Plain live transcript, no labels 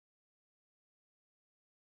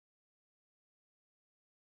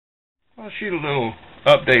I'll shoot a little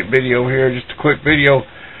update video here, just a quick video.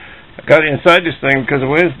 I got inside this thing because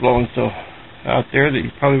the wind's blowing so out there that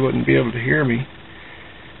you probably wouldn't be able to hear me.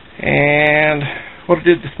 And what I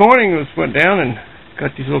did this morning was went down and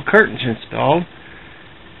got these little curtains installed,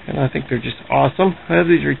 and I think they're just awesome. I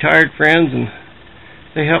have these retired friends, and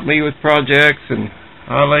they help me with projects, and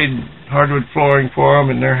I laid hardwood flooring for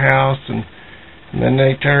them in their house, and then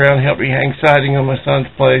they turn around and help me hang siding on my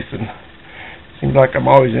son's place, and it seems like I'm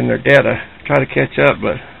always in their debt. I try to catch up,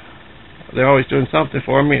 but they're always doing something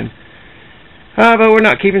for me, and but we're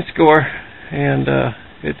not keeping score, and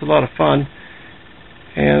it's a lot of fun.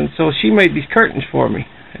 And so she made these curtains for me,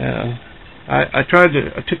 and I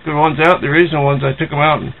took the ones out, the original ones. I took them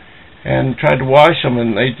out and tried to wash them,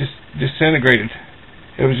 and they just disintegrated.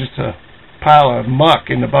 It was just a pile of muck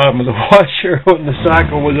in the bottom of the washer when the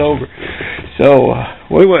cycle was over. So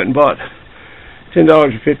we went and bought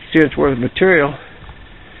 $10.50 worth of material.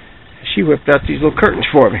 She whipped out these little curtains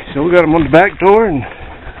for me. So we got them on the back door and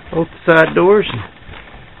both the side doors,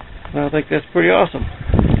 and I think that's pretty awesome.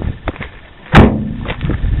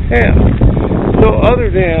 Yeah. So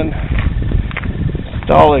other than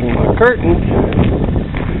installing my curtains,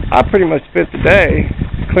 I pretty much spent the day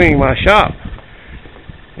cleaning my shop,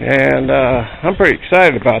 and I'm pretty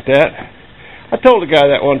excited about that. I told the guy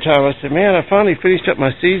that one time. I said, man, I finally finished up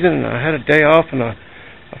my season, and I had a day off, and I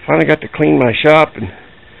finally got to clean my shop. And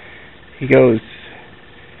he goes,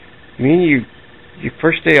 you mean your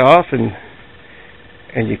first day off and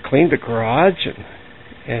you cleaned the garage?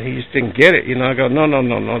 And he just didn't get it. You know, I go, no.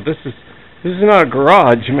 This is not a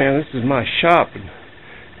garage, man. This is my shop, and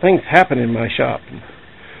things happen in my shop. And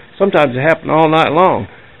sometimes they happen all night long.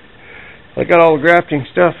 I got all the grafting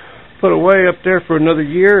stuff put away up there for another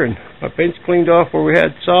year, and my bench cleaned off where we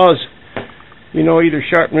had saws, you know, either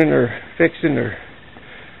sharpening or fixing or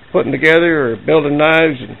putting together or building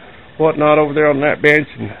knives and whatnot over there on that bench,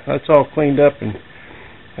 and that's all cleaned up, and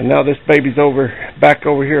now this baby's back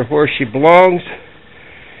over here where she belongs,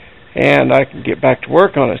 and I can get back to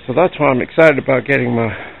work on it. So that's why I'm excited about getting my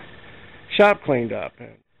shop cleaned up.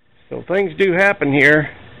 So things do happen here,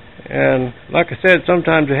 and like I said,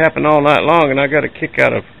 sometimes they happen all night long, and I got a kick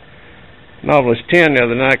out of Novelist 10 the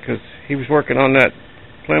other night because he was working on that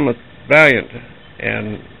Plymouth Valiant,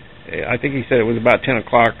 and I think he said it was about 10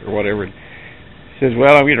 o'clock or whatever. He says,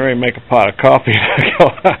 well, I'm getting ready to make a pot of coffee. I go,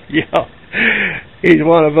 yeah, he's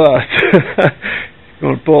one of us. He's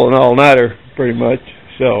going to pull an all-nighter pretty much.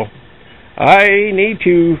 So I need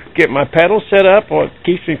to get my pedals set up. What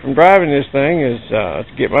keeps me from driving this thing is to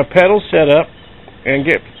get my pedals set up and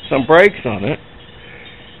get some brakes on it.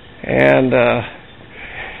 And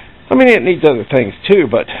I mean, it needs other things too,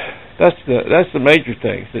 but that's the major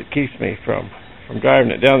things that keeps me from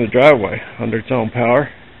driving it down the driveway under its own power.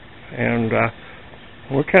 And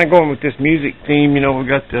we're kind of going with this music theme. You know, we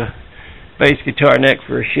got the bass guitar neck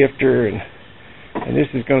for a shifter, and this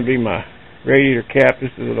is going to be my radiator cap.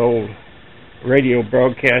 This is an old radio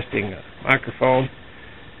broadcasting microphone,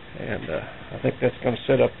 and I think that's going to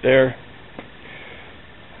sit up there.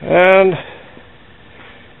 And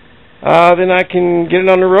then I can get it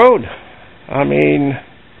on the road. I mean,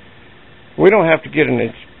 we don't have to get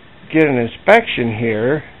an inspection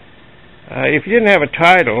here. If you didn't have a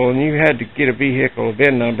title and you had to get a vehicle, a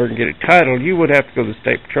VIN number, and get it titled, you would have to go to the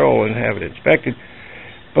State Patrol and have it inspected.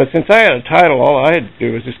 But since I had a title, all I had to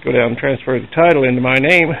do was just go down and transfer the title into my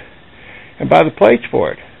name and buy the plates for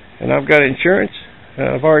it. And I've got insurance.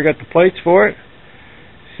 I've already got the plates for it.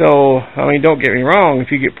 So, I mean, don't get me wrong.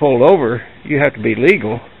 If you get pulled over, you have to be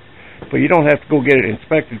legal. But you don't have to go get it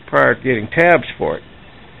inspected prior to getting tabs for it.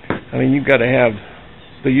 I mean, you've got to have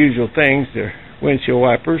the usual things, the windshield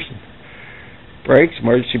wipers, and brakes,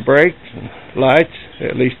 emergency brakes, and lights,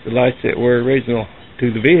 at least the lights that were original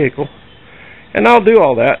to the vehicle. And I'll do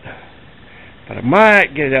all that, but I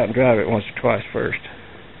might get it out and drive it once or twice first.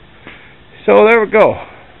 So there we go.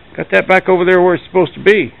 Got that back over there where it's supposed to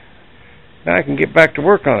be. Now I can get back to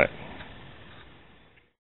work on it.